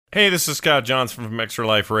Hey, this is Scott Johnson from Extra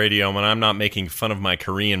Life Radio, and I'm not making fun of my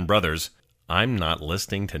Korean brothers. I'm not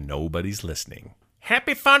listening to Nobody's Listening.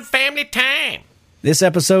 Happy fun family time! This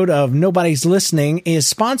episode of Nobody's Listening is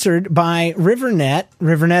sponsored by RiverNet.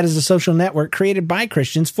 RiverNet is a social network created by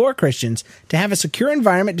Christians for Christians to have a secure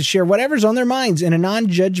environment to share whatever's on their minds in a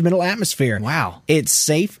non-judgmental atmosphere. Wow. It's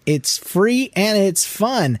safe, it's free, and it's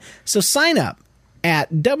fun. So sign up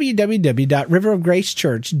at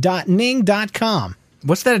www.riverofgracechurch.ning.com.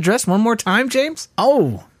 What's that address one more time, James?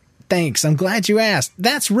 Oh, thanks. I'm glad you asked.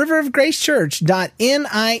 That's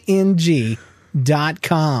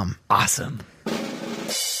riverofgracechurch.ning.com. Awesome.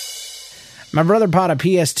 My brother bought a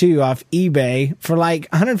PS2 off eBay for like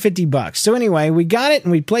 $150. So anyway, we got it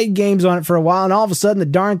and we played games on it for a while, and all of a sudden the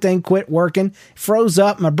darn thing quit working, froze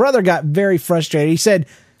up. My brother got very frustrated. He said,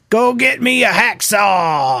 "Go get me a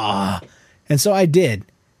hacksaw." And so I did.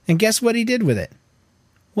 And guess what he did with it?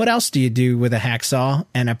 What else do you do with a hacksaw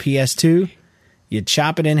and a PS2? You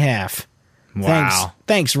chop it in half. Wow.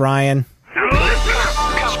 Thanks, Ryan.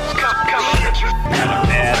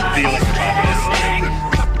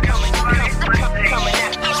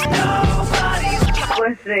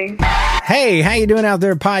 Hey, how you doing out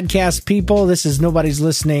there, podcast people? This is Nobody's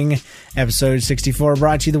Listening, episode 64,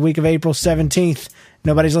 brought to you the week of April 17th.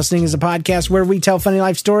 Nobody's Listening is a podcast where we tell funny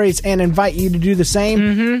life stories and invite you to do the same.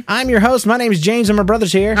 Mm-hmm. I'm your host. My name is James, and my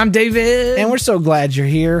brother's here. I'm David. And we're so glad you're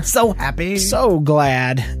here. So happy. So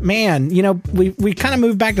glad. Man, you know, we kind of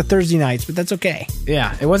moved back to Thursday nights, but that's okay.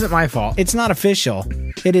 Yeah, it wasn't my fault. It's not official.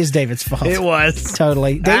 It is David's fault. It was.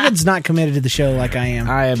 Totally. David's not committed to the show like I am.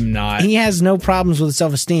 I am not. He has no problems with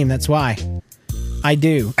self-esteem. That's why. I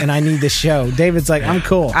do, and I need this show. David's like, I'm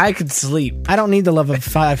cool. I could sleep. I don't need the love of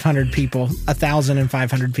 500 people,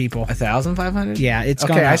 1,500 people. 1,500? Yeah, it's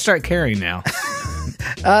okay. I start caring now.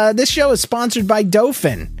 This show is sponsored by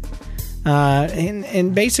Dauphin.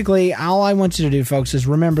 And basically, all I want you to do, folks, is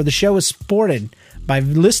remember the show is supported by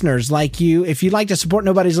listeners like you. If you'd like to support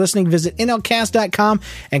Nobody's Listening, visit nlcast.com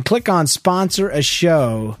and click on Sponsor a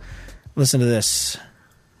Show. Listen to this.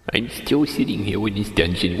 I'm still sitting here in this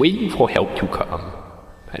dungeon waiting for help to come.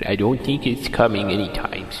 But I don't think it's coming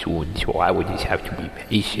anytime soon, so I will just have to be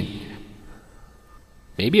patient.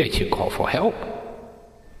 Maybe I should call for help.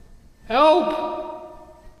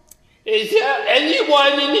 Help! Is there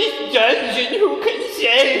anyone in this dungeon who can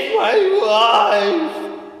save my life?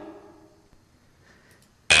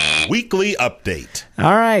 Weekly update.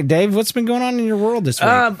 All right, Dave, what's been going on in your world this week?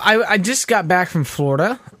 I just got back from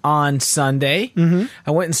Florida on Sunday. Mm-hmm.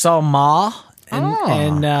 I went and saw Ma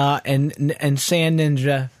and Sand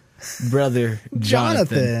Ninja brother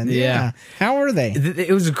Jonathan. Yeah. How were they?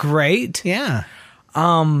 It was great. Yeah.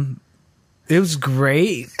 It was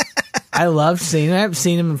great. I love seeing him. I haven't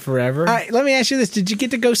seen him in forever. All right, let me ask you this. Did you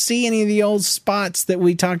get to go see any of the old spots that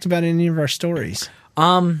we talked about in any of our stories?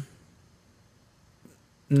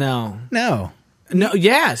 No.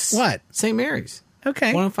 Yes. What? St. Mary's.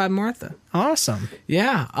 Okay. 105 Martha. Awesome.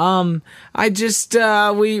 Yeah. I just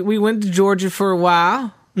we went to Georgia for a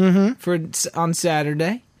while. Mm-hmm. On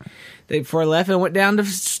Saturday. Before I left, I went down to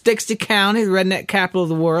Stixty County, the redneck capital of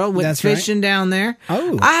the world. Went fishing down there.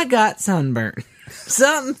 Oh. I got sunburnt.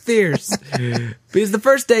 Something fierce. Because the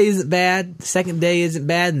first day isn't bad, the second day isn't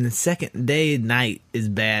bad, and the second day night is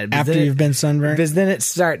bad. After you've been sunburned? Because then it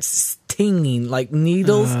starts stinging like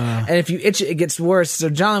needles, and if you itch it gets worse. So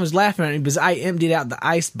John was laughing at me because I emptied out the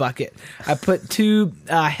ice bucket. I put two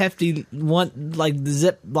hefty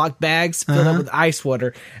Ziploc bags filled up with ice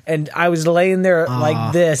water, and I was laying there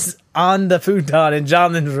like this on the futon in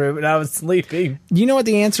Jonathan's room, and I was sleeping. You know what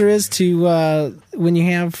the answer is to when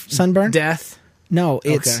you have sunburn? Death. No,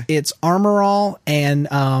 it's Armor All and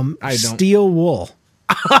steel wool.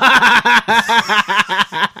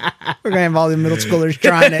 We're gonna have all the middle schoolers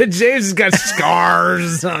trying it. James has got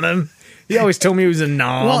scars on him. He always told me he was a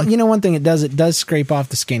nom. Well, you know one thing it does scrape off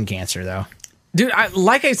the skin cancer, though. Dude,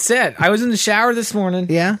 like I said, I was in the shower this morning.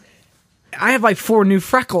 Yeah, I have like 4 new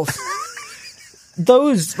freckles.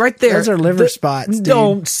 Those right there. Those are liver spots. Dude.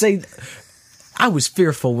 Don't say. I was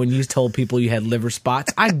fearful when you told people you had liver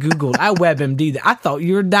spots. I Googled, I WebMD'd. I thought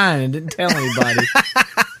you were dying and didn't tell anybody.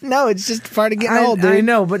 No, it's just part of getting old, dude. I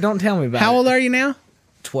know, but don't tell me about it. How old are you now?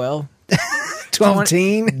 12. 12.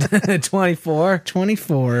 24.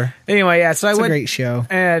 24. Anyway, yeah, so it's I went. It's a great show.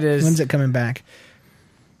 Yeah, it is. When's it coming back?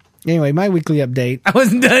 Anyway, my weekly update. I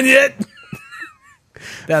wasn't done yet.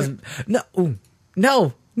 No,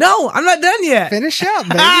 I'm not done yet. Finish up,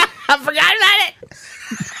 baby. I forgot about it.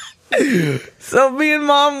 So me and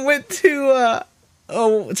Mom went to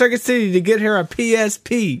Circuit City to get her a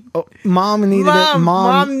PSP. Oh, Mom needed it.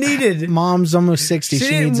 Mom needed. Mom's almost 60.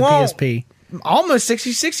 She needs a PSP. almost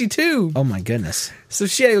 60, 62. Oh my goodness. So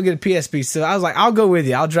she had to go get a PSP. So I was like, I'll go with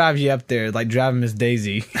you. I'll drive you up there, like driving Miss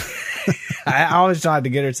Daisy. I always tried to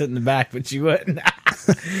get her to sit in the back, but she wouldn't.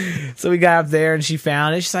 So we got up there and she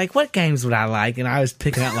found it. She's like, what games would I like? And I was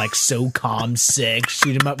picking out like SOCOM 6,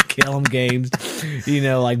 shoot 'em up, kill 'em games,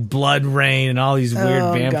 like Blood Rain and all these weird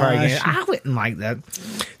vampire games. I wouldn't like that.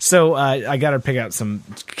 So I got her to pick out some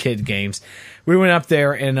kid games. We went up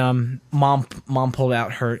there and mom pulled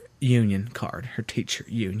out her union card, her teacher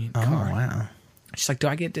union card. Oh, wow. She's like, do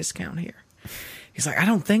I get a discount here? He's like, I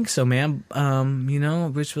don't think so, ma'am. We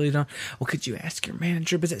just really don't. Well, could you ask your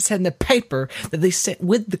manager? Because it said in the paper that they sent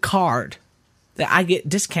with the card that I get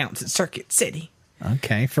discounts at Circuit City.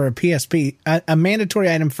 Okay, for a PSP, a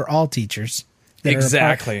mandatory item for all teachers.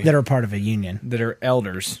 That are part of a union. That are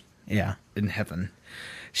elders. Yeah. In heaven.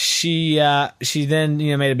 She then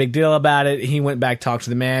made a big deal about it. He went back, talked to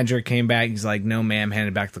the manager, came back. He's like, no, ma'am,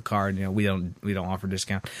 handed back the card. We don't offer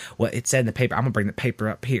discount. Well, it said in the paper. I'm gonna bring the paper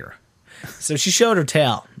up here. So she showed her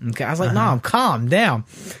tail. Okay, I was like, Mom, calm down.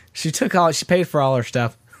 She paid for all her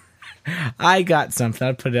stuff. I got something.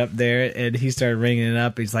 I put it up there, and he started ringing it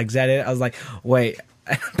up. He's like, is that it? I was like, wait.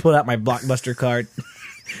 I pulled out my Blockbuster card.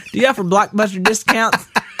 Do you offer Blockbuster discounts?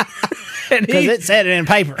 Because it said it in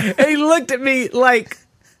paper. And he looked at me like,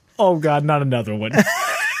 oh, God, not another one.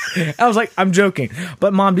 I was like, I'm joking.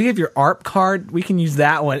 But, Mom, do you have your ARP card? We can use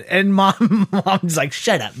that one. And Mom's like,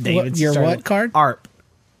 shut up, David. What card? ARP.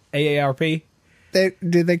 AARP?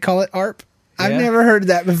 Do they call it ARP? Yeah. I've never heard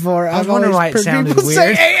that before. I was wondering why it sounded weird.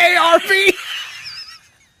 Say AARP.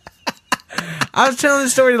 I was telling the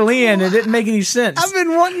story to Leanne. It didn't make any sense. I've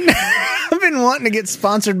been wanting to get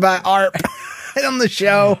sponsored by ARP on the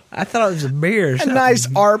show. I thought it was a beer. A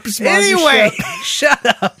nice ARP sponsorship. Anyway, shut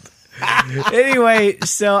up. Anyway,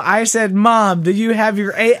 so I said, Mom, do you have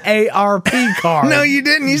your AARP card? No, you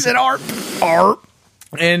didn't. You said ARP. ARP.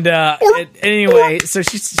 And anyway, so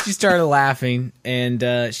she started laughing, and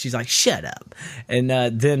she's like, "Shut up!" And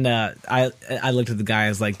then I looked at the guy. I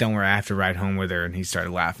was like, "Don't worry, I have to ride home with her." And he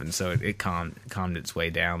started laughing, so it calmed its way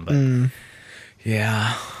down. But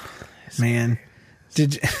yeah, man,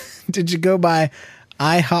 did you go by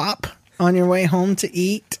IHOP on your way home to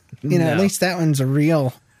eat? No. At least that one's a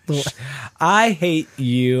real. I hate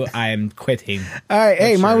you. I'm quitting. All right,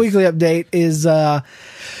 hey, my weekly update is.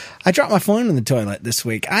 I dropped my phone in the toilet this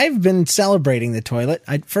week. I've been celebrating the toilet.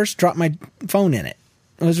 I first dropped my phone in it.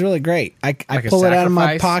 It was really great. I pulled it out of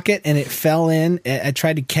my pocket and it fell in. I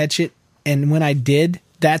tried to catch it, and when I did,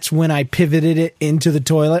 that's when I pivoted it into the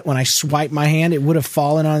toilet. When I swiped my hand, it would have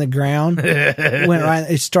fallen on the ground.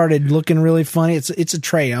 It started looking really funny. It's a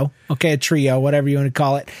trio, a trio, whatever you want to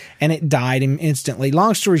call it, and it died instantly.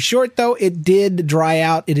 Long story short, though, it did dry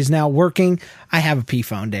out. It is now working. I have a P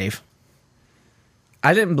phone, Dave.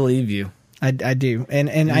 I didn't believe you. I do.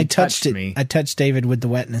 And I touched it. Me. I touched David with the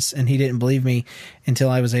wetness, and he didn't believe me until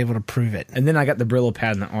I was able to prove it. And then I got the Brillo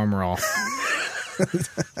pad and the Armor All.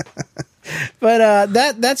 But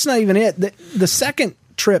that's not even it. The second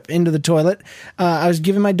trip into the toilet, I was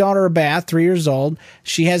giving my daughter a bath, 3 years old.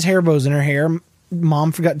 She has hair bows in her hair.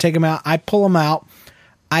 Mom forgot to take them out. I pull them out.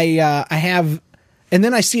 I have... And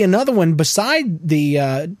then I see another one beside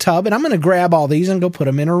the tub, and I'm going to grab all these and go put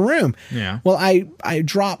them in her room. Yeah. Well, I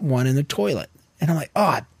dropped one in the toilet, and I'm like,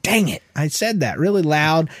 oh, dang it. I said that really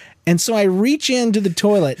loud. And so I reach into the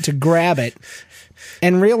toilet to grab it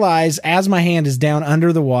and realize as my hand is down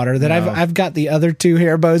under the water that I've got the other two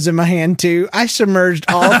hair bows in my hand too. I submerged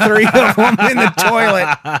all three of them in the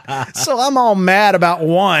toilet. So I'm all mad about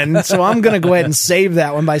one. So I'm going to go ahead and save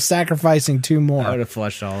that one by sacrificing two more. I would have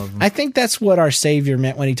flushed all of them. I think that's what our Savior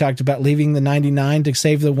meant when he talked about leaving the 99 to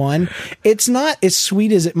save the one. It's not as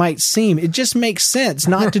sweet as it might seem. It just makes sense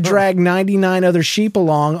not to drag 99 other sheep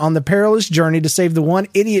along on the perilous journey to save the one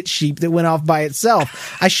idiot sheep that went off by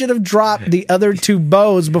itself. I should have dropped the other two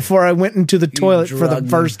bows before I went into the toilet for the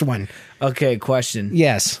first one. Okay, question.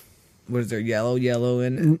 Yes. Was there yellow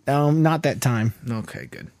in it? Not that time. Okay,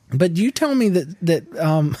 good. But you tell me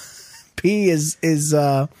that P is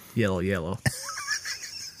yellow.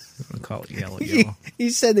 I'm gonna call it yellow. You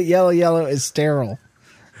said that yellow is sterile.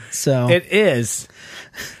 So it is.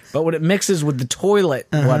 But when it mixes with the toilet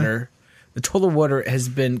water, the toilet water has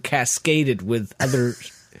been cascaded with other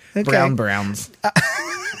browns.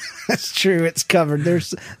 That's true. It's covered.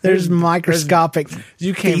 There's microscopic.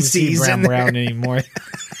 You can't see brown anymore.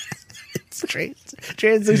 It's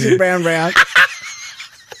translucent brown.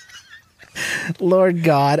 Lord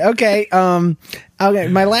God. Okay. Okay.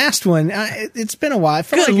 My last one. It's been a while. I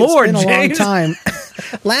feel Good like Lord, it's been a long James. time.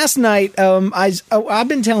 Last night, I've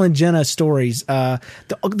been telling Jenna stories,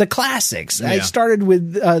 the classics. I started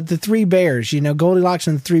with the Three Bears, Goldilocks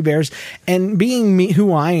and the Three Bears. And being me,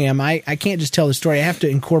 who I am, I can't just tell the story. I have to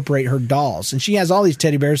incorporate her dolls. And she has all these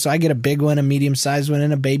teddy bears, so I get a big one, a medium-sized one,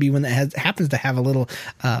 and a baby one that happens to have a little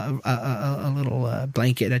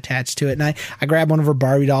blanket attached to it. And I grab one of her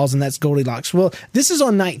Barbie dolls, and that's Goldilocks. Well, this is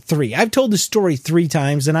on night 3. I've told the story 3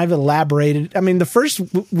 times, and I've elaborated. I mean, the first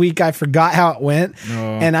week I forgot how it went,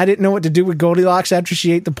 and I didn't know what to do with Goldilocks after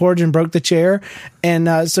she ate the porridge and broke the chair.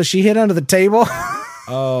 And so she hid under the table.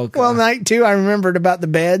 Oh, God. Well, night 2, I remembered about the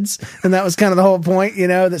beds, and that was kind of the whole point,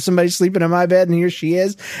 that somebody's sleeping in my bed, and here she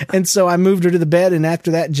is. And so I moved her to the bed, and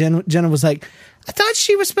after that, Jenna was like, I thought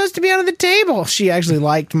she was supposed to be under the table. She actually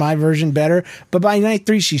liked my version better, but by night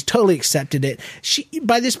 3, she's totally accepted it.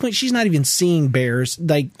 By this point, she's not even seeing bears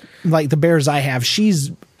like the bears I have. She's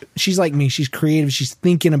like me. She's creative. She's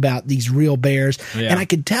thinking about these real bears. Yeah. And I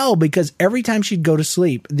could tell because every time she'd go to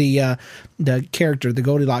sleep, the character, the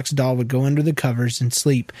Goldilocks doll, would go under the covers and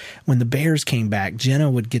sleep. When the bears came back, Jenna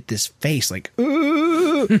would get this face like,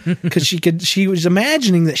 ooh, because she was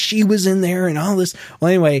imagining that she was in there and all this. Well,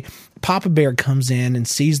 anyway, Papa Bear comes in and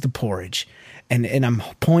sees the porridge. And I'm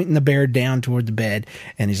pointing the bear down toward the bed.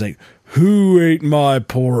 And he's like, who ate my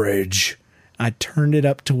porridge? I turned it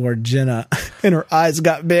up toward Jenna, and her eyes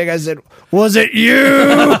got big. I said, was it you?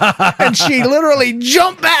 And she literally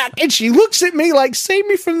jumped back, and she looks at me like, save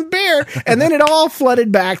me from the bear. And then it all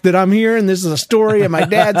flooded back that I'm here, and this is a story, and my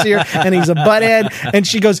dad's here, and he's a butthead. And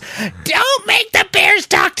she goes, don't make the bears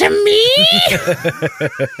talk to me.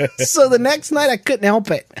 So the next night, I couldn't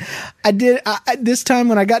help it. I did. This time,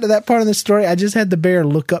 when I got to that part of the story, I just had the bear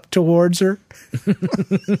look up towards her.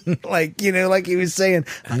 like he was saying,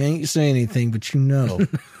 I ain't saying anything, but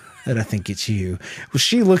that I think it's you. Well,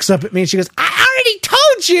 she looks up at me and she goes, I already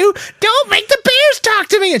told you, don't make the bears talk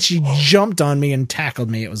to me. And she jumped on me and tackled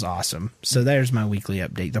me. It was awesome. So there's my weekly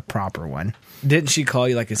update, the proper one. Didn't she call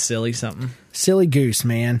you like a silly something? Silly goose,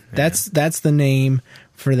 man. Yeah. That's the name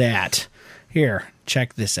for that. Here,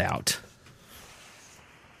 check this out.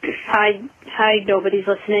 Hi, nobody's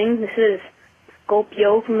listening. This is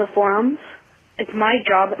Scorpio from the forums. It's my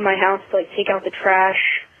job at my house to take out the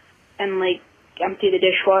trash and empty the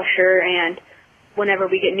dishwasher, and whenever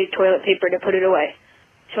we get new toilet paper, to put it away.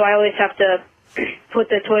 So I always have to put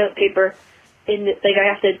the toilet paper in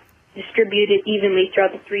I have to distribute it evenly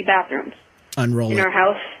throughout the 3 bathrooms. Unroll in it. our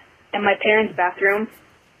house. And my parents' bathroom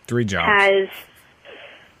 3 jobs. Has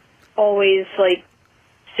always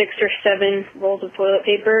 6 or 7 rolls of toilet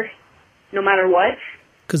paper, no matter what.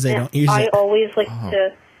 Because they don't use it. I always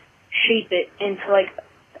to shape it into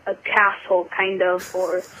a castle kind of,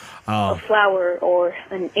 or a flower, or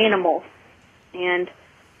an animal. And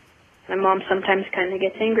my mom sometimes kind of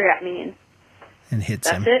gets angry at me and hits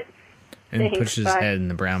him. That's it. And Thanks, pushes his head in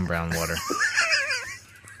the brown water.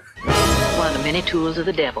 One of the many tools of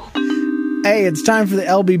the devil. Hey, it's time for the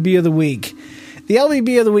LBB of the week. The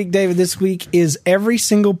LBB of the week, David, this week is every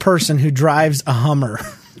single person who drives a Hummer.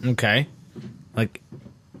 Okay.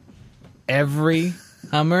 Every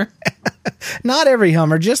Hummer? Not every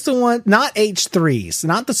Hummer, just the one, not H3s,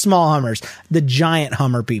 not the small Hummers, the giant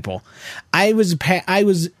Hummer people. I was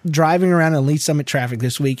driving around in Lee Summit traffic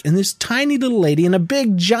this week, and this tiny little lady in a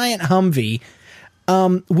big giant Humvee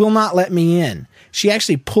will not let me in. She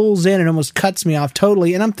actually pulls in and almost cuts me off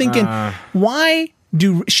totally, and I'm thinking, why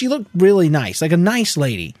do she looked really nice, like a nice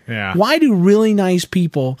lady? Yeah. Why do really nice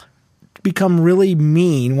people become really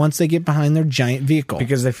mean once they get behind their giant vehicle?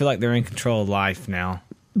 Because they feel like they're in control of life now.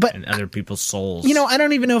 And other people's souls. I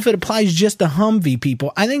don't even know if it applies just to Humvee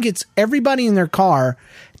people. I think it's everybody in their car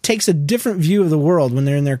takes a different view of the world when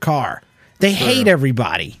they're in their car. They hate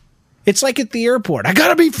everybody. It's like at the airport. I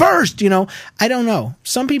gotta be first, I don't know.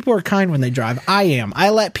 Some people are kind when they drive. I am.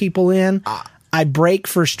 I let people in. I brake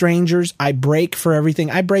for strangers. I brake for everything.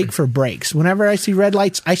 I brake for brakes. Whenever I see red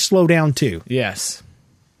lights, I slow down too. Yes.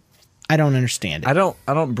 I don't understand it. I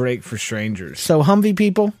don't brake for strangers. So Humvee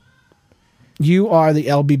people, you are the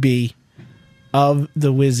LBB of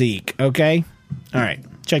the Wizeek, okay? All right,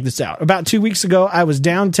 check this out. About 2 weeks ago, I was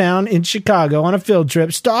downtown in Chicago on a field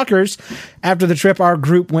trip. Stalkers. After the trip, our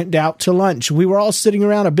group went out to lunch. We were all sitting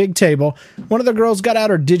around a big table. One of the girls got out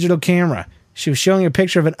her digital camera. She was showing a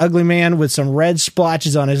picture of an ugly man with some red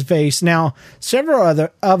splotches on his face. Now, several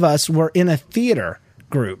other of us were in a theater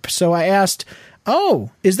group, so I asked, oh,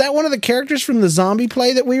 is that one of the characters from the zombie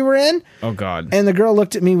play that we were in? Oh, God. And the girl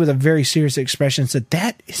looked at me with a very serious expression and said,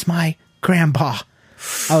 that is my grandpa.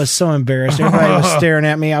 I was so embarrassed. Everybody was staring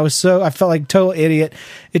at me. I felt like a total idiot.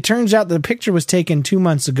 It turns out the picture was taken 2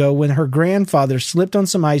 months ago when her grandfather slipped on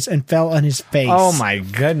some ice and fell on his face. Oh my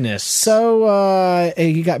goodness. So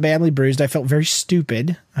he got badly bruised. I felt very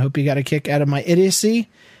stupid. I hope he got a kick out of my idiocy.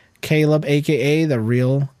 Caleb, aka the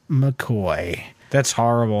real McCoy. That's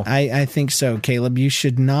horrible. I think so, Caleb. You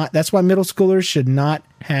should not. That's why middle schoolers should not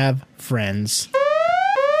have friends.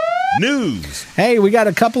 News. Hey, we got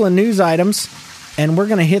a couple of news items, and we're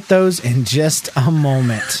going to hit those in just a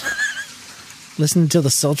moment. Listen to the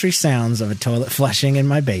sultry sounds of a toilet flushing in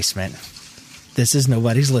my basement. This is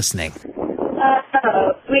Nobody's Listening.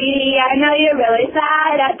 Sweetie, I know you're really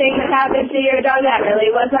sad. That thing that happened to your dog, that really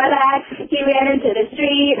was my bad. He ran into the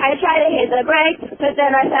street. I tried to hit the brake, but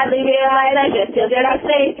then I sadly realized I just still did not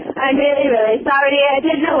safe. I'm really, really sorry. I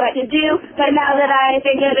didn't know what to do, but now that I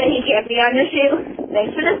think of it, he can't be on your shoe.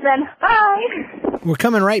 Thanks for listening. Bye. We're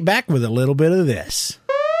coming right back with a little bit of this.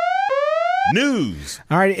 News.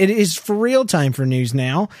 All right, it is for real time for news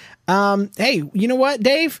now. Hey, you know what,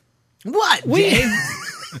 Dave? What, Dave?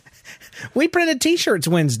 We printed T-shirts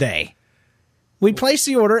Wednesday. We placed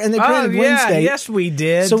the order, and they printed Wednesday. Yes, we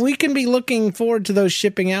did. So we can be looking forward to those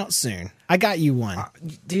shipping out soon. I got you one.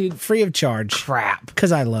 Dude, free of charge. Crap.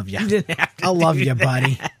 Because I love you. You didn't have to I love do you,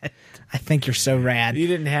 buddy. that. I think you're so rad. You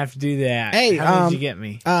didn't have to do that. Hey, how did you get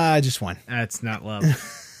me? Just one. That's not love.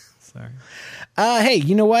 Sorry. Hey,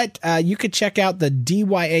 you know what? You could check out the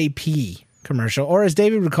DYAP commercial, or as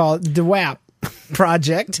David would call it, DWAP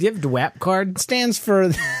project. Do you have DWAP card? Stands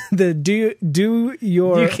for the do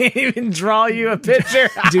your. You can't even draw you a picture.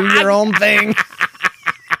 Do your own thing.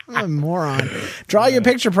 I'm a moron. Draw your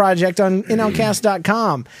picture project on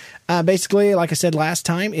NLCast.com. Basically, like I said last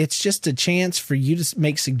time, it's just a chance for you to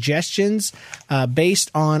make suggestions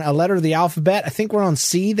based on a letter of the alphabet. I think we're on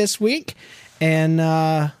C this week. And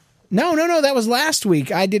no, that was last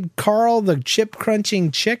week. I did Carl the chip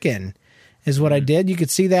crunching chicken is what I did. You could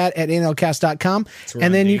see that at NLCast.com.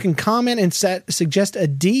 And then you can comment and suggest a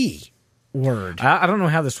D word. I don't know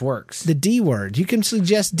how this works. The D word. You can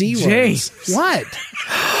suggest D words. What?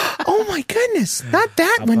 Oh my goodness. Not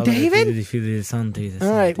that one, David.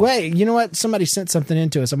 All right. Wait, you know what? Somebody sent something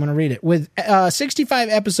into us. I'm going to read it. With 65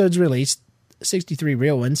 episodes released, 63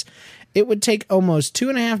 real ones, it would take almost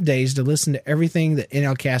 2.5 days to listen to everything that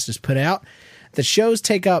NLCast has put out. The shows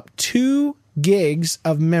take up 2 gigs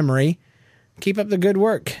of memory. Keep up the good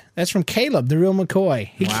work. That's from Caleb, the real McCoy.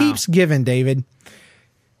 He keeps giving, David.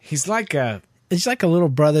 He's like a little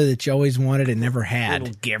brother that you always wanted and never had.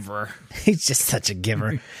 little giver. He's just such a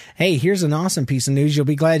giver. Hey, here's an awesome piece of news you'll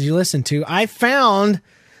be glad you listened to. I found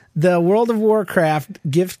the World of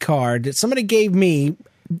Warcraft gift card that somebody gave me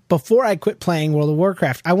before I quit playing World of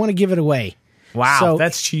Warcraft. I want to give it away. Wow, So,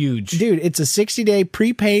 that's huge. Dude, it's a 60-day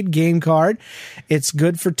prepaid game card. It's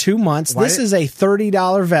good for 2 months. This is a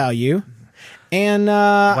 $30 value. And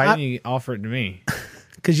why didn't you offer it to me?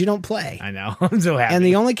 Because you don't play. I know. I'm so happy. And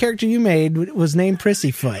the only character you made was named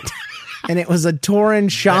Prissyfoot. And it was a Tauren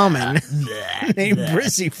shaman named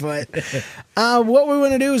Prissyfoot. What we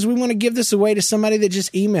want to do is we want to give this away to somebody that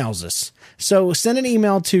just emails us. So send an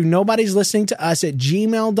email to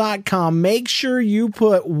nobodyslisteningtous@gmail.com. Make sure you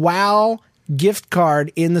put WOW gift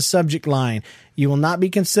card in the subject line. You will not be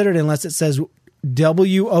considered unless it says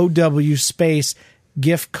WOW space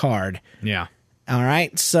gift card. Yeah. All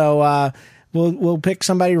right. So we'll pick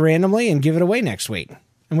somebody randomly and give it away next week.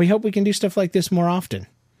 And we hope we can do stuff like this more often.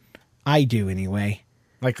 I do anyway.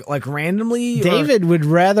 Like randomly? David would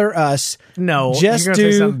rather us just you're gonna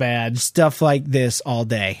do say something bad. stuff like this all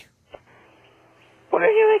day. Were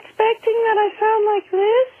you expecting that I sound like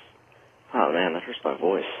this? Oh man, that hurts my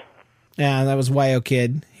voice. Yeah, that was Yo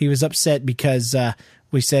Kid. He was upset because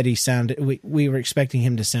we said he sounded. We were expecting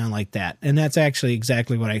him to sound like that, and that's actually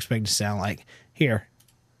exactly what I expect to sound like. Here,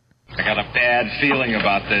 I got a bad feeling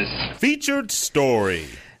about this. Featured story.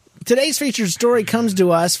 Today's featured story comes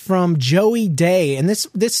to us from Joey Day, and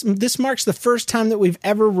this marks the first time that we've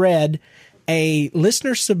ever read a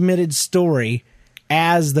listener submitted story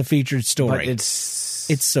as the featured story. But it's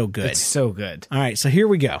so good. It's so good. All right, so here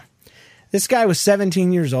we go. This guy was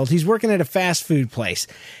 17 years old. He's working at a fast food place.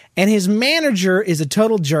 And his manager is a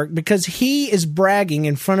total jerk because he is bragging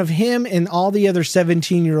in front of him and all the other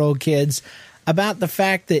 17-year-old kids about the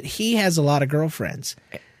fact that he has a lot of girlfriends.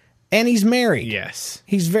 And he's married. Yes.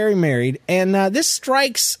 He's very married. And this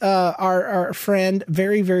strikes our friend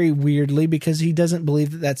very, very weirdly because he doesn't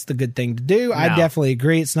believe that that's the good thing to do. No. I definitely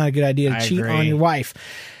agree. It's not a good idea to cheat on your wife.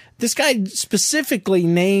 This guy specifically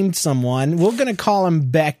named someone. We're going to call him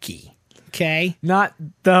Becky. Okay. Not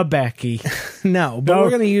the Becky. No, but No, we're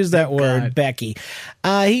going to use that thank word, God. Becky.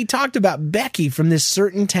 He talked about Becky from this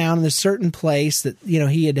certain town, this certain place that,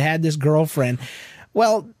 he had this girlfriend.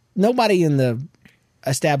 Well, nobody in the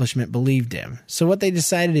establishment believed him. So what they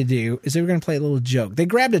decided to do is they were going to play a little joke. They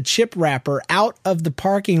grabbed a chip wrapper out of the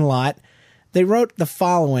parking lot. They wrote the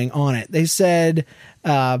following on it. They said,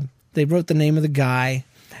 they wrote the name of the guy,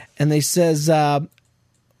 and they says, what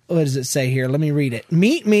does it say here? Let me read it.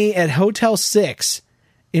 Meet me at Hotel 6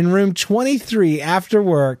 in room 23 after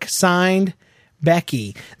work. Signed,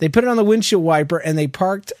 Becky. They put it on the windshield wiper, and they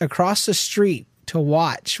parked across the street to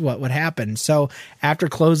watch what would happen. So after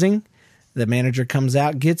closing, the manager comes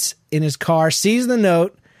out, gets in his car, sees the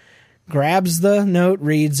note, grabs the note,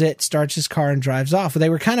 reads it, starts his car, and drives off. They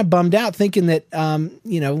were kind of bummed out, thinking that,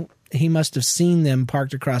 he must have seen them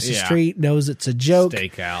parked across the street, knows it's a joke.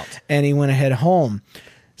 Stakeout. And he went ahead home.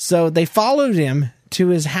 So they followed him to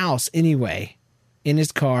his house anyway, in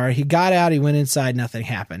his car. He got out, he went inside, nothing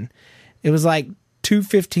happened. It was like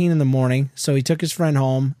 2:15 in the morning, so he took his friend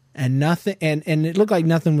home, and nothing, and it looked like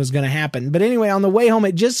nothing was going to happen. But anyway, on the way home,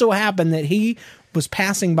 it just so happened that he was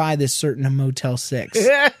passing by this certain Motel 6.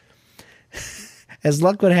 As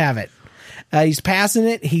luck would have it. He's passing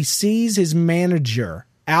it, he sees his manager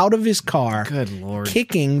out of his car. Good Lord.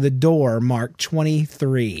 Kicking the door marked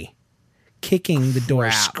 23. Kicking the door,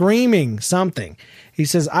 screaming something. He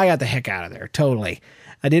says, I got the heck out of there, totally.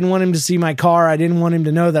 I didn't want him to see my car. I didn't want him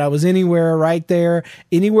to know that I was anywhere right there,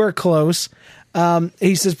 anywhere close.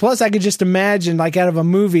 He says, plus I could just imagine, like out of a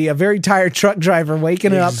movie, a very tired truck driver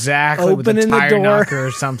waking up, Exactly, with a opening tire the door, knocker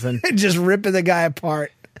or something. and just ripping the guy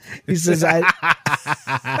apart. He says,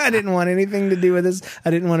 I didn't want anything to do with this. I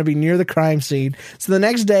didn't want to be near the crime scene. So the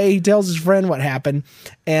next day, he tells his friend what happened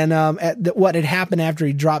and what had happened after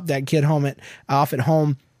he dropped that kid off at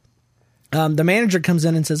home. The manager comes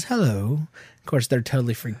in and says, hello. Of course, they're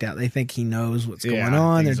totally freaked out. They think he knows what's going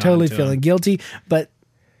on. They're totally feeling guilty. But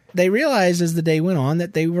they realized as the day went on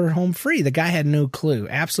that they were home free. The guy had no clue,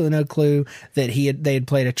 absolutely no clue that they had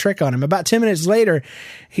played a trick on him. About 10 minutes later,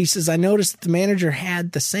 he says, I noticed that the manager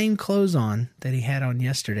had the same clothes on that he had on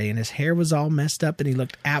yesterday, and his hair was all messed up, and he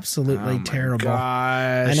looked absolutely terrible.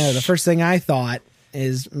 Gosh. I know. The first thing I thought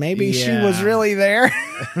is maybe she was really there.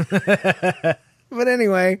 But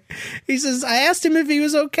anyway, he says, I asked him if he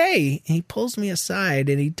was okay. He pulls me aside,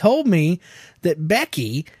 and he told me that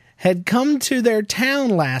Becky had come to their town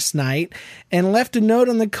last night and left a note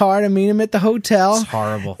on the car to meet him at the hotel. It's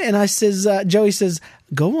horrible. And I says, Joey says,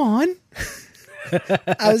 go on.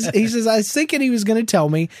 He says, I was thinking he was going to tell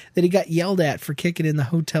me that he got yelled at for kicking in the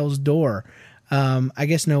hotel's door. I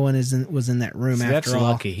guess no one was in that room after that's all.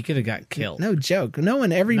 lucky. He could have got killed. No joke. No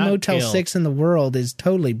one, every Not Motel killed. 6 in the world is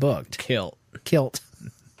totally booked. Kilt.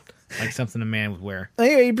 Like something a man would wear.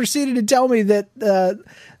 Anyway, he proceeded to tell me that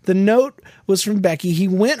the note was from Becky. He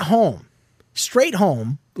went home, straight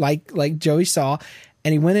home, like Joey saw,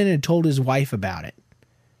 and he went in and told his wife about it.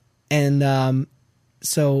 And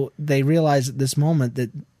so they realized at this moment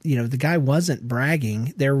that, the guy wasn't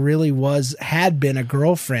bragging. There really had been a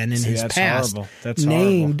girlfriend in his past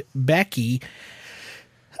named Becky.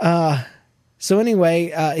 So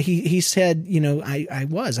anyway, he said, I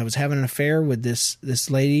was having an affair with this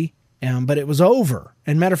lady, but it was over.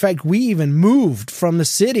 And matter of fact, we even moved from the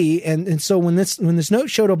city. And so when this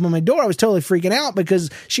note showed up on my door, I was totally freaking out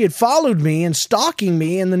because she had followed me and stalking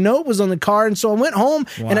me, and the note was on the car. And so I went home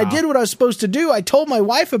and I did what I was supposed to do. I told my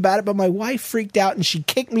wife about it, but my wife freaked out and she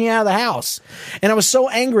kicked me out of the house. And I was so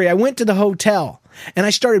angry. I went to the hotel. And I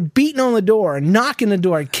started beating on the door and knocking the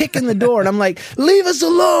door and kicking the door. And I'm like, leave us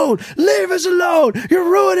alone. Leave us alone.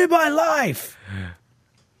 You're ruining my life.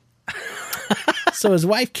 So his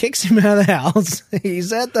wife kicks him out of the house.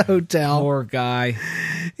 He's at the hotel. Poor guy.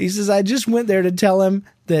 He says, I just went there to tell him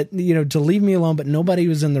that, to leave me alone, but nobody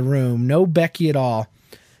was in the room. No Becky at all.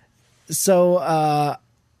 So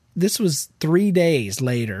this was 3 days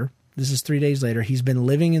later. This is 3 days later. He's been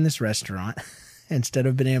living in this restaurant. Instead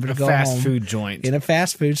of being able to go home. A fast food joint. In a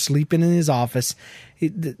fast food, sleeping in his office.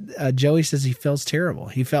 Joey says he feels terrible.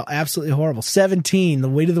 He felt absolutely horrible. 17, the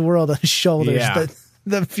weight of the world on his shoulders. Yeah.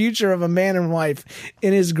 The future of a man and wife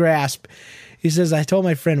in his grasp. He says, I told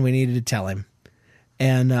my friend we needed to tell him.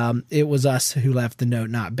 And it was us who left the note,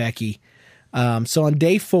 not Becky. So on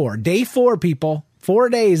day 4, people, 4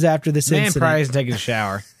 days after this Man incident. probably isn't taking a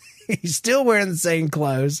shower. He's still wearing the same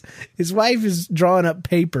clothes. His wife is drawing up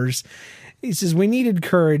papers. He says, we needed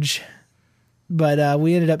courage, but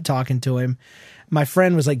we ended up talking to him. My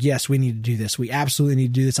friend was like, yes, we need to do this. We absolutely need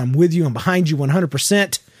to do this. I'm with you. I'm behind you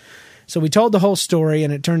 100%. So we told the whole story,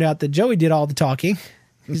 and it turned out that Joey did all the talking.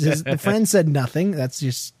 He says, the friend said nothing. That's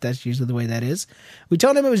usually the way that is. We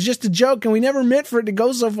told him it was just a joke and we never meant for it to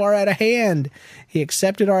go so far out of hand. He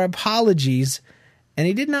accepted our apologies and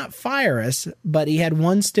he did not fire us, but he had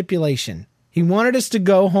one stipulation. He wanted us to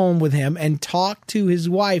go home with him and talk to his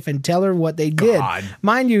wife and tell her what they did. God.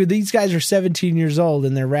 Mind you, these guys are 17 years old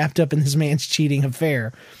and they're wrapped up in this man's cheating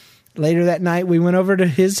affair. Later that night, we went over to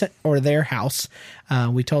his or their house.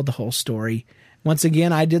 We told the whole story. Once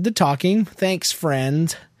again, I did the talking. Thanks,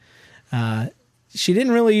 friend. She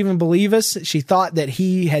didn't really even believe us. She thought that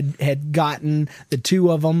he had gotten the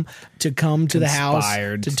two of them to come to the house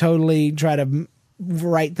to totally try to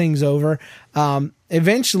write things over.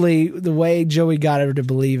 Eventually, the way Joey got her to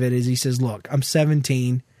believe it is he says, look, I'm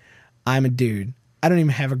 17. I'm a dude. I don't even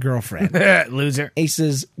have a girlfriend. Loser. He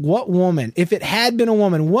says, what woman, if it had been a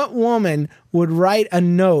woman, what woman would write a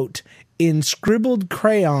note in scribbled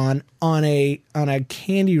crayon on a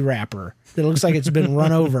candy wrapper that looks like it's been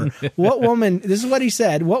run over? What woman, this is what he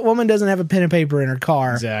said, what woman doesn't have a pen and paper in her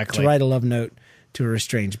car to write a love note to her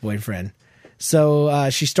estranged boyfriend?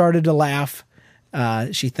 So she started to laugh.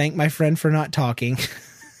 She thanked my friend for not talking.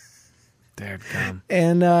 There it come.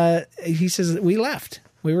 And he says, we left.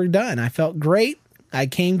 We were done. I felt great. I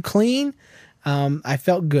came clean. I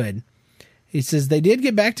felt good. He says they did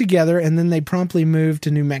get back together and then they promptly moved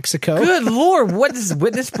to New Mexico. Good Lord. What is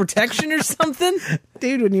witness protection or something?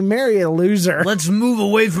 Dude, when you marry a loser. Let's move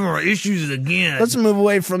away from our issues again. Let's move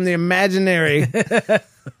away from the imaginary.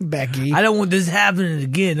 Becky. I don't want this happening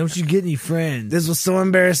again. Don't you get any friends? This was so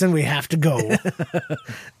embarrassing. We have to go.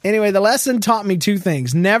 Anyway, the lesson taught me two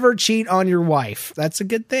things. Never cheat on your wife. That's a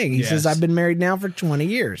good thing. He says, I've been married now for 20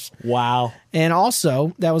 years. Wow. And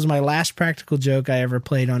also, that was my last practical joke I ever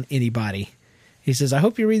played on anybody. He says, I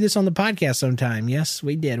hope you read this on the podcast sometime. Yes,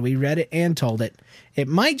 we did. We read it and told it. It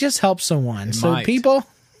might just help someone. People,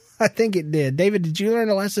 I think it did. David, did you learn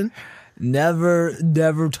a lesson? Never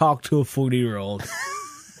talk to a 40-year-old.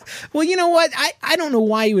 Well, you know what? I don't know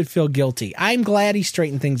why he would feel guilty. I'm glad he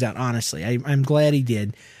straightened things out, honestly. I'm glad he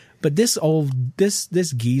did. But this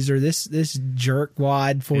geezer, this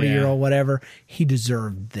jerkwad, 40-year-old, whatever, he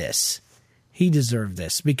deserved this. He deserved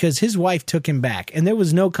this because his wife took him back and there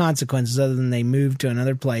was no consequences other than they moved to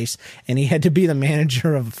another place and he had to be the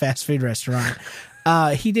manager of a fast food restaurant.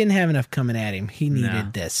 He didn't have enough coming at him. He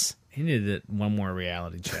needed this. He needed one more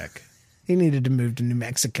reality check. He needed to move to New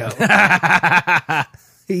Mexico.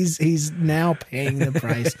 He's now paying the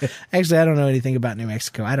price. Actually, I don't know anything about New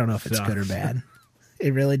Mexico. I don't know if it's good or bad.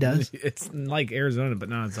 It really does? It's like Arizona, but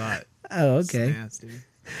not as hot. Oh, okay. It's nasty.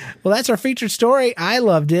 Well, that's our featured story. I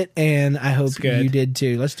loved it, and I hope you did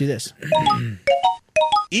too. Let's do this.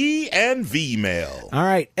 E&V mail. All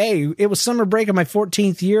right. Hey, it was summer break of my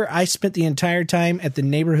 14th year. I spent the entire time at the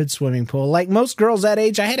neighborhood swimming pool. Like most girls that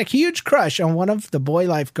age, I had a huge crush on one of the boy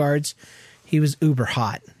lifeguards. He was uber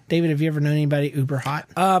hot. David, have you ever known anybody uber hot?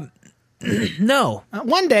 No.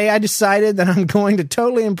 One day I decided that I'm going to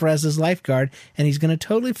totally impress this lifeguard and he's going to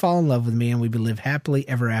totally fall in love with me and we would live happily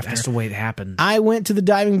ever after. That's the way it happened. I went to the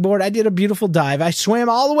diving board. I did a beautiful dive. I swam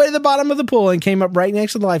all the way to the bottom of the pool and came up right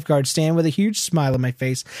next to the lifeguard stand with a huge smile on my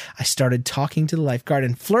face. I started talking to the lifeguard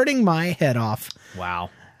and flirting my head off.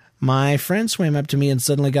 Wow. My friend swam up to me and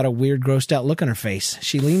suddenly got a weird, grossed out look on her face.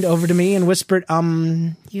 She leaned over to me and whispered,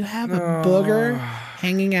 you have a booger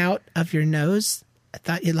hanging out of your nose? I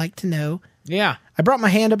thought you'd like to know. Yeah. I brought my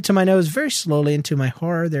hand up to my nose very slowly, and to my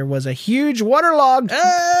horror, there was a huge waterlogged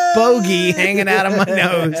bogey hanging out of my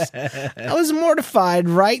nose. I was mortified.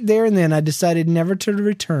 Right there and then, I decided never to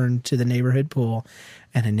return to the neighborhood pool,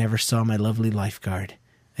 and I never saw my lovely lifeguard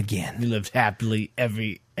again. You lived happily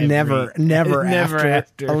never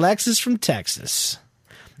after. Alexis from Texas.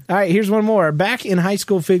 All right, here's one more. Back in high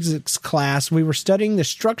school physics class, we were studying the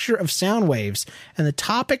structure of sound waves, and the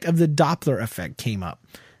topic of the Doppler effect came up.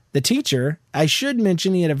 The teacher, I should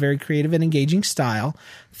mention he had a very creative and engaging style,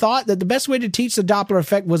 thought that the best way to teach the Doppler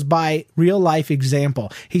effect was by real-life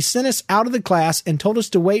example. He sent us out of the class and told us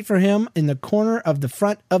to wait for him in the corner of the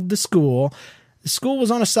front of the school. The school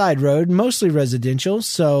was on a side road, mostly residential,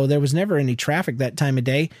 so there was never any traffic that time of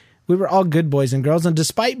day. We were all good boys and girls, and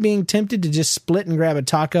despite being tempted to just split and grab a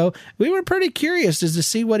taco, we were pretty curious as to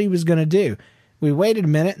see what he was going to do. We waited a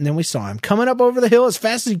minute, and then we saw him coming up over the hill as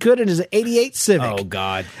fast as he could in his 88 Civic. Oh,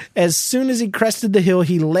 God. As soon as he crested the hill,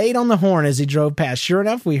 he laid on the horn as he drove past. Sure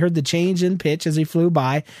enough, we heard the change in pitch as he flew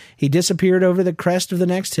by. He disappeared over the crest of the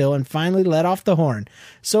next hill and finally let off the horn.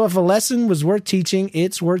 So if a lesson was worth teaching,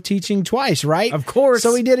 it's worth teaching twice, right? Of course.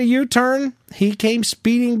 So he did a U-turn. He came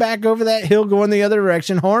speeding back over that hill going the other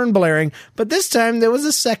direction, horn blaring. But this time, there was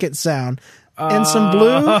a second sound. And some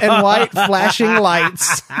blue and white flashing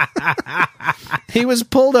lights. He was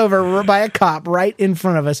pulled over by a cop right in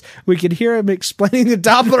front of us. We could hear him explaining the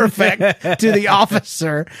Doppler effect to the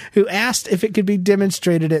officer, who asked if it could be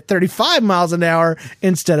demonstrated at 35 miles an hour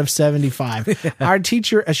instead of 75. Our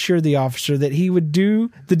teacher assured the officer that he would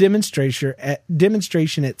do the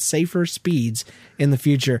demonstration at safer speeds in the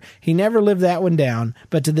future. He never lived that one down,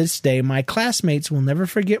 but to this day, my classmates will never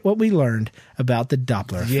forget what we learned about the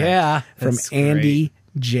Doppler effect. Yeah, from that's Andy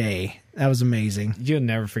J. That was amazing. You'll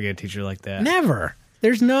never forget a teacher like that. Never.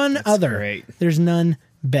 There's none other. Great. There's none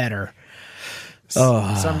better. So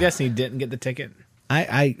I'm guessing he didn't get the ticket.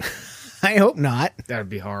 I hope not. That would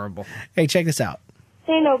be horrible. Hey, check this out.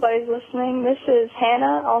 Hey, nobody's listening. This is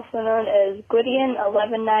Hannah, also known as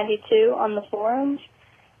Gwydion1192 on the forums.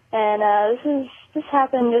 And this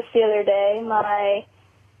happened just the other day. My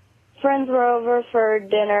friends were over for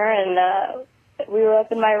dinner, and we were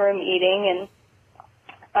up in my room eating, and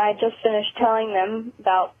I just finished telling them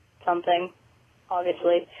about something,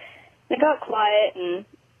 obviously. They got quiet, and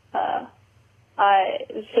I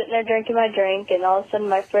was sitting there drinking my drink, and all of a sudden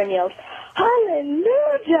my friend yells,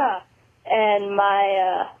 "Hallelujah!" And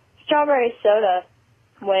my strawberry soda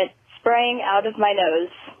went spraying out of my nose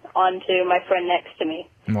onto my friend next to me.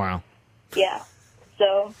 Wow. Yeah.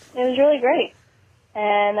 So it was really great.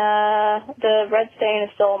 And the red stain is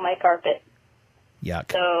still on my carpet.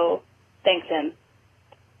 Yuck. So thanks, him.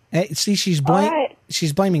 Hey, see, she's right.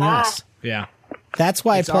 She's blaming us. Yeah. That's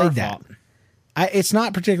why It's I our played that. fault. It's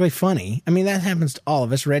not particularly funny. I mean, that happens to all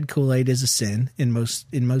of us. Red Kool-Aid is a sin in most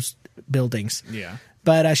buildings. Yeah.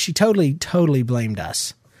 But she totally blamed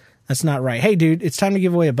us. That's not right. Hey, dude, it's time to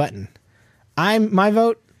give away a button. My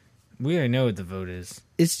vote. We already know what the vote is.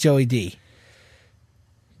 It's Joey D.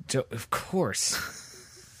 Of course.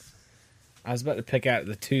 I was about to pick out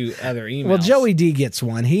the two other emails. Well, Joey D gets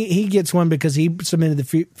one. He gets one because he submitted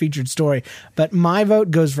the featured story. But my vote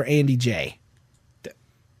goes for Andy J.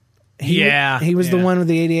 He was the one with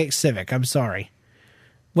the 88 Civic. I'm sorry.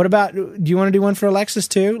 What about, do you want to do one for Alexis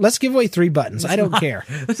too? Let's give away 3 buttons. I don't care.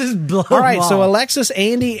 This is blow. All right, so Alexis,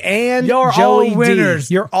 Andy, and You're Joey all winners.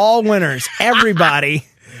 D. You're all winners. Everybody.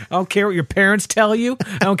 I don't care what your parents tell you.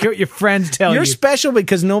 I don't care what your friends tell You're you. special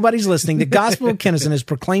because nobody's listening. The gospel of Kennison has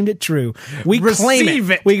proclaimed it true. We claim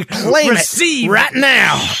it. We claim Receive it right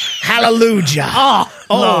now. Hallelujah. Oh,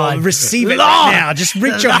 Lord. Receive it Lord. right now. Just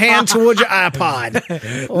reach your hand towards your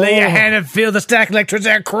iPod. Lay your hand and feel the stack electricity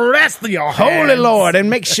and caress your hand. Holy Lord. And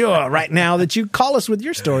make sure right now that you call us with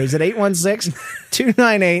your stories at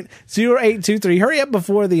 816-298-0823. Hurry up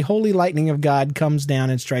before the holy lightning of God comes down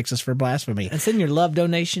and strikes us for blasphemy. And send your love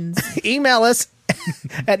donations. Email us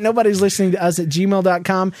at nobody's listening to us at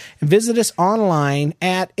gmail.com and visit us online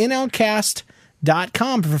at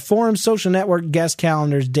nlcast.com for forums, social network, guest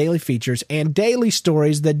calendars, daily features, and daily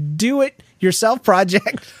stories. The do-it-yourself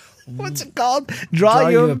project. What's it called? Draw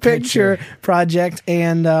you a picture project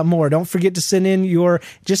and more. Don't forget to send in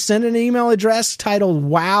just send an email address titled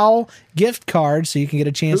WOW gift card so you can get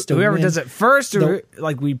a chance to Whoever win. does it first, or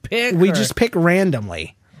we pick? We just pick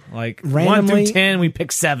randomly. Like randomly, 1 through 10, we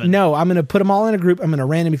pick 7. No, I'm going to put them all in a group. I'm going to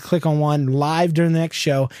randomly click on one live during the next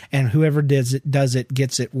show, and whoever does it,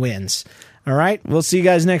 gets it, wins. All right? We'll see you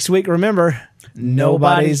guys next week. Remember,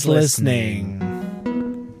 nobody's listening.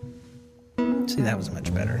 See, that was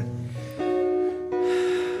much better.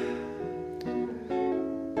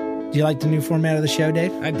 Do you like the new format of the show,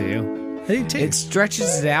 Dave? I do. I do too. It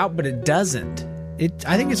stretches it out, but it doesn't.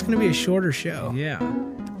 I think it's going to be a shorter show. Yeah.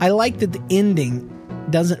 I like that the ending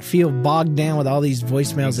doesn't feel bogged down with all these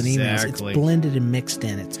voicemails and emails. It's Exactly. blended and mixed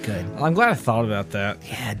in. It's good. Well, I'm glad I thought about that.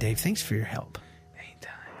 Yeah, Dave, thanks for your help.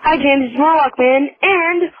 Hi, James. It's Marlockman,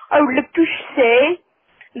 and I would like to say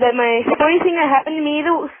that my funny thing that happened to me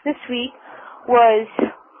this week was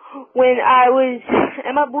when I was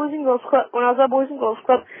at my Boys and Girls Club,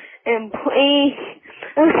 and playing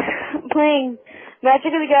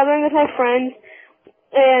Magic the Gathering with my friends,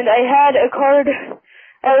 and I had a card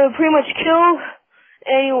that would pretty much kill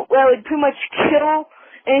anything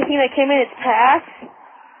that came in its path.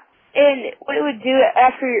 And what it would do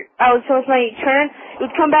after I was done with my turn, it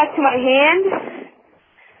would come back to my hand.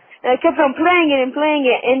 And I kept on playing it.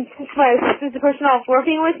 And since the person I was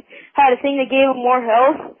working with had a thing that gave him more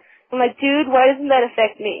health, I'm like, dude, why doesn't that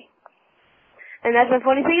affect me? And that's my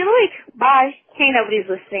funny thing of the week. Bye. Hey, nobody's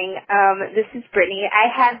listening. This is Brittany. I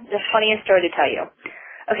have the funniest story to tell you.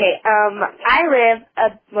 Okay, I live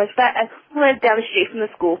down the street from the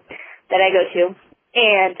school that I go to.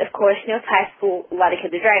 And, of course, it's high school, a lot of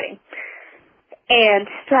kids are driving. And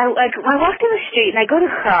so I walk down the street, and I go to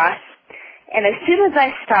cross, and as soon as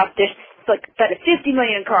I stop, there's about 50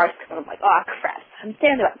 million cars coming. I'm like, oh, crap. I'm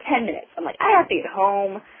standing about 10 minutes. I'm like, I have to get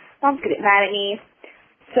home. Mom's gonna get mad at me.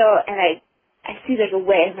 So, and I see there's a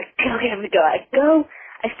way. I'm like, okay, I'm gonna go.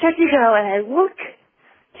 I start to go, and I look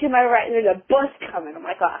to my right, and there's a bus coming. I'm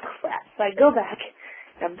like, oh, crap. So I go back,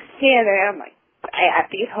 and I'm standing there, and I'm like, I have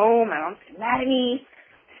to get home. My mom's gonna get mad at me.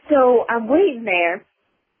 So I'm waiting there,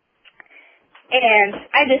 and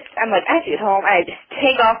I'm like, I have to get home. I just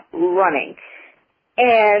take off running.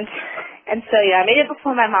 And so, I made it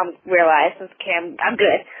before my mom realized, okay, I'm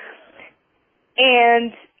good.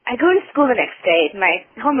 And I go to school the next day, and my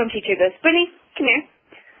homeroom teacher goes, Brittany, come here.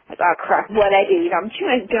 I'm like, oh, crap, what'd I do? I'm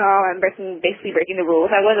chewing gum. I'm basically breaking the rules.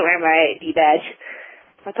 I wasn't wearing my ID badge.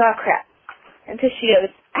 I'm like, oh, crap. And so she goes,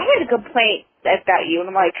 I had a complaint about you. And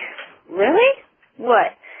I'm like, really?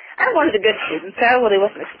 What? I'm one of the good students, so I really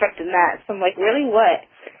wasn't expecting that. So I'm like, really, what?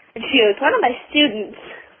 And she goes, one of my students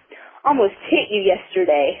almost hit you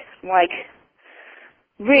yesterday. I'm like,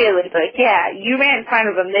 really? She's like, yeah, you ran in front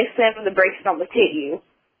of them. They slammed on the brakes and almost hit you.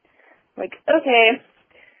 I'm like, okay.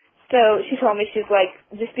 So she told me, she's like,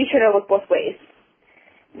 just be sure to look both ways.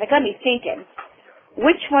 That got me thinking,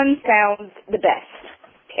 which one sounds the best?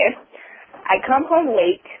 Okay. I come home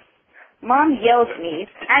late. Mom yells at me.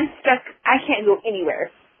 I'm stuck. I can't go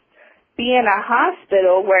anywhere. Be in a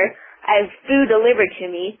hospital where I have food delivered to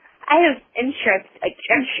me. I have insurance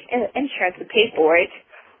to pay for it.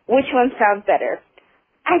 Which one sounds better?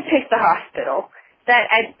 I picked the hospital. That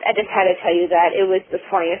I just had to tell you that. It was the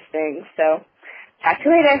funniest thing. So, talk to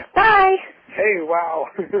you later. Bye. Hey, wow.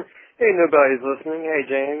 Hey, nobody's listening. Hey,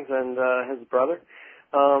 James and his brother.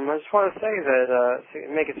 I just want to say that,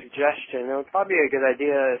 make a suggestion. It would probably be a good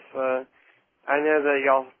idea if, I know that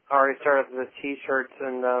y'all already started with the T-shirts,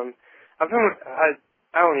 and I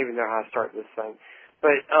don't even know how to start this thing.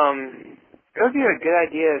 But it would be a good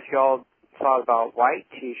idea if y'all thought about white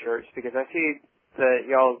T-shirts, because I see that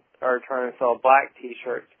y'all are trying to sell black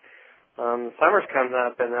T-shirts. Summer's coming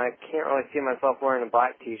up, and I can't really see myself wearing a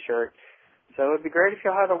black T-shirt. So it would be great if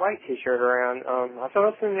y'all had a white T-shirt around. I've been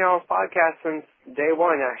listening to y'all's podcast since day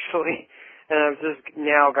one, actually, and I've just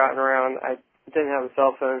now gotten around. I didn't have a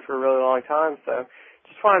cell phone for a really long time, so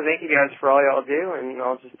just want to thank you guys for all y'all do, and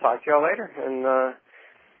I'll just talk to y'all later. And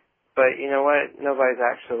but you know what? Nobody's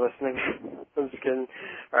actually listening. I'm just kidding.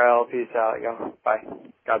 All right, I'll peace out, y'all. Bye.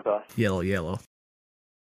 God bless. Yellow.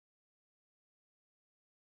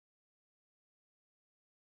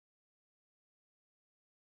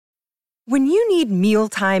 When you need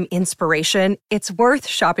mealtime inspiration, it's worth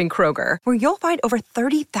shopping Kroger, where you'll find over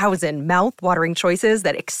 30,000 mouth-watering choices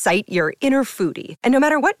that excite your inner foodie. And no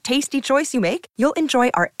matter what tasty choice you make, you'll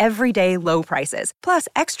enjoy our everyday low prices, plus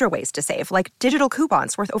extra ways to save, like digital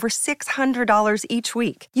coupons worth over $600 each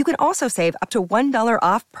week. You can also save up to $1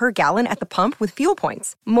 off per gallon at the pump with fuel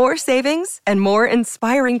points. More savings and more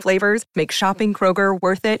inspiring flavors make shopping Kroger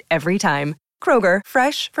worth it every time. Kroger,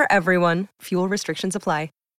 fresh for everyone. Fuel restrictions apply.